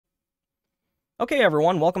Okay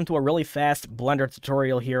everyone, welcome to a really fast Blender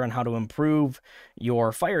tutorial here on how to improve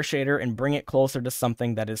your fire shader and bring it closer to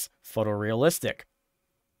something that is photorealistic.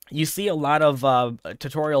 You see a lot of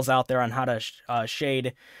tutorials out there on how to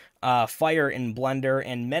shade fire in Blender,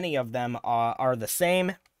 and many of them are the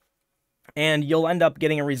same, and you'll end up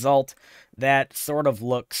getting a result that sort of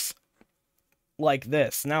looks like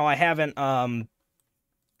this. Now, I haven't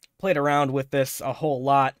played around with this a whole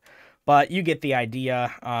lot, but you get the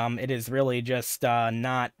idea. It is really just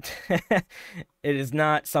not it is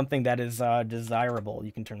not something that is desirable.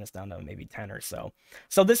 You can turn this down to maybe 10 or so.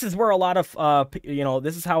 So this is where a lot of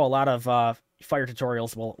this is how a lot of fire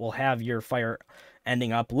tutorials will have your fire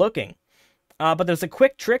ending up looking. But there's a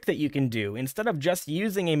quick trick that you can do. Instead of just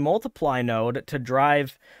using a multiply node to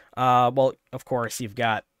drive, well, of course, you've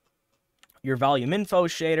got your volume info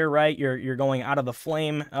shader, right? You're going out of the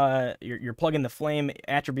flame, you're plugging the flame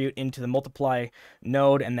attribute into the multiply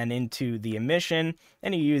node and then into the emission,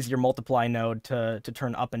 and you use your multiply node to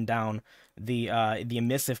turn up and down the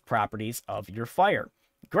emissive properties of your fire.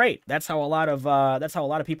 Great. That's how a lot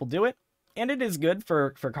of people do it. And it is good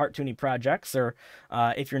for cartoony projects, or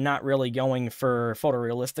if you're not really going for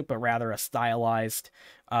photorealistic, but rather a stylized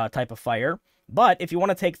type of fire. But if you want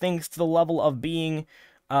to take things to the level of being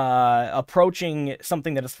approaching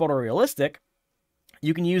something that is photorealistic,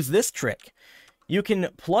 you can use this trick. You can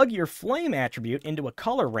plug your flame attribute into a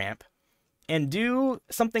color ramp and do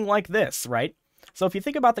something like this, right? So if you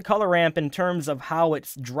think about the color ramp in terms of how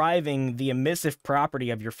it's driving the emissive property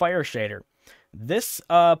of your fire shader, this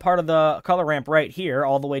part of the color ramp right here,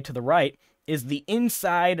 all the way to the right, is the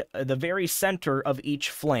inside, the very center of each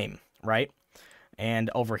flame, right?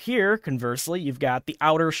 And over here, conversely, you've got the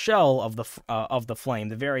outer shell of the flame,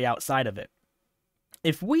 the very outside of it.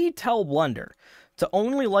 If we tell Blender to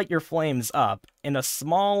only light your flames up in a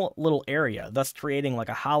small little area, thus creating like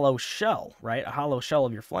a hollow shell, right? A hollow shell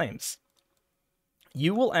of your flames,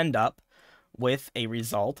 you will end up with a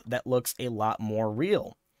result that looks a lot more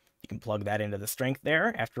real. You can plug that into the strength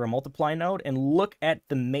there after a multiply node and look at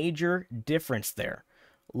the major difference there.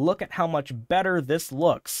 Look at how much better this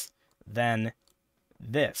looks than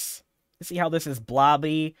this. You see how this is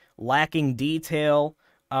blobby, lacking detail,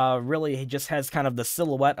 really just has kind of the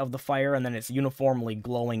silhouette of the fire, and then it's uniformly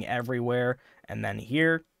glowing everywhere. And then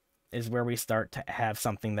here is where we start to have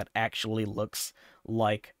something that actually looks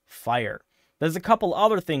like fire. There's a couple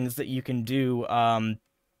other things that you can do to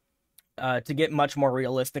get much more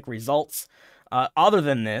realistic results other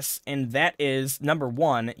than this, and that is, number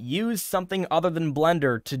one, use something other than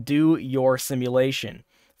Blender to do your simulation.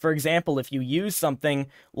 For example, if you use something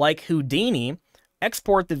like Houdini,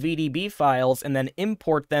 export the VDB files and then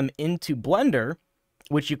import them into Blender,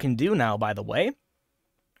 which you can do now, by the way,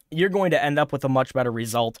 you're going to end up with a much better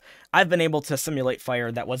result. I've been able to simulate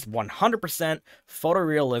fire that was 100%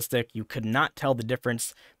 photorealistic. You could not tell the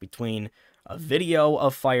difference between a video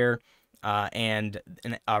of fire and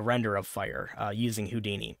a render of fire using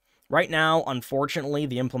Houdini. Right now, unfortunately,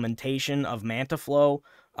 the implementation of MantaFlow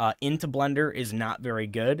into Blender is not very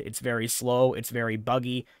good. It's very slow. It's very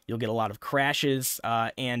buggy. You'll get a lot of crashes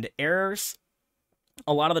and errors.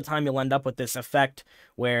 A lot of the time, you'll end up with this effect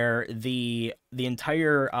where the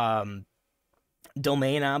entire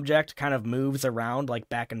domain object kind of moves around like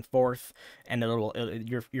back and forth, and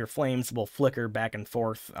your flames will flicker back and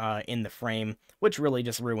forth in the frame, which really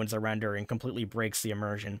just ruins the render and completely breaks the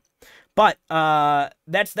immersion. But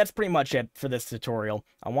that's pretty much it for this tutorial.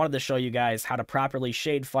 I wanted to show you guys how to properly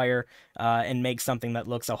shade fire and make something that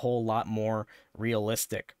looks a whole lot more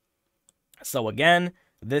realistic. So again,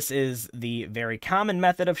 this is the very common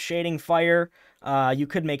method of shading fire. You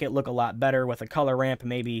could make it look a lot better with a color ramp,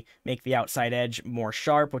 maybe make the outside edge more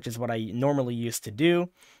sharp, which is what I normally used to do.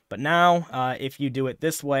 But now, if you do it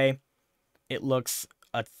this way, it looks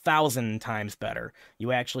 1,000 times better.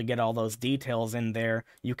 You actually get all those details in there.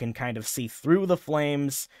 You can kind of see through the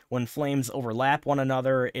flames. When flames overlap one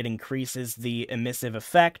another, it increases the emissive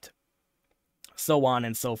effect, so on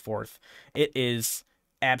and so forth. It is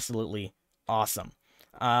absolutely awesome.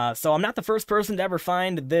 So I'm not the first person to ever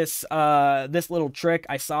find this this little trick.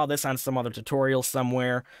 I saw this on some other tutorial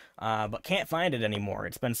somewhere, but can't find it anymore.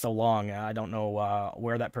 It's been so long. I don't know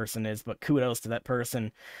where that person is, but kudos to that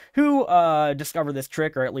person who discovered this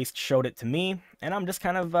trick, or at least showed it to me. And I'm just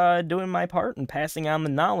kind of doing my part and passing on the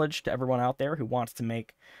knowledge to everyone out there who wants to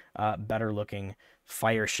make better looking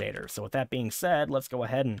fire shader. So with that being said, let's go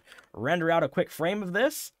ahead and render out a quick frame of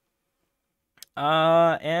this.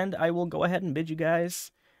 And I will go ahead and bid you guys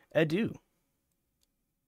adieu.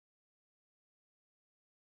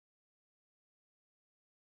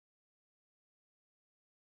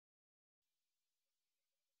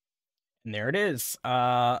 And there it is.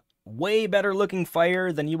 Way better looking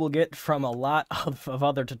fire than you will get from a lot of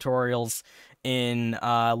other tutorials in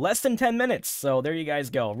less than 10 minutes. So there you guys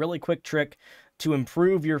go. Really quick trick to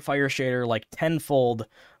improve your fire shader like tenfold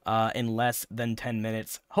in less than 10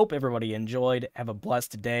 minutes. Hope everybody enjoyed. Have a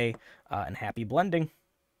blessed day and happy blending.